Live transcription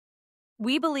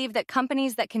We believe that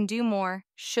companies that can do more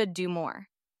should do more.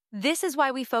 This is why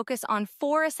we focus on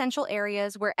 4 essential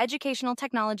areas where educational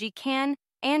technology can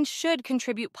and should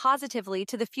contribute positively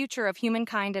to the future of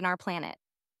humankind and our planet.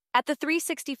 At the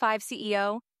 365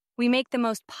 CEO, we make the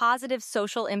most positive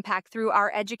social impact through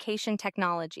our education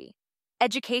technology.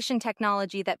 Education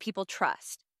technology that people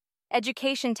trust.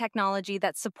 Education technology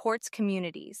that supports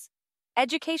communities.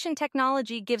 Education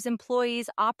technology gives employees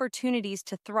opportunities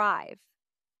to thrive.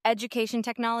 Education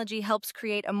technology helps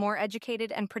create a more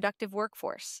educated and productive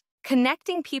workforce.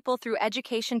 Connecting people through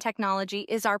education technology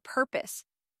is our purpose.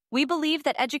 We believe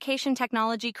that education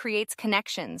technology creates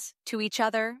connections to each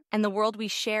other and the world we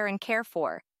share and care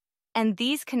for, and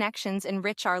these connections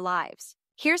enrich our lives.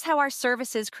 Here's how our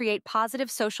services create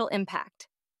positive social impact.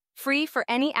 Free for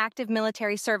any active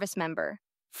military service member.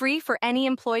 Free for any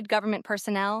employed government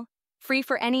personnel. Free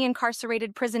for any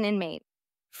incarcerated prison inmate.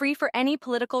 Free for any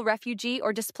political refugee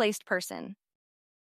or displaced person.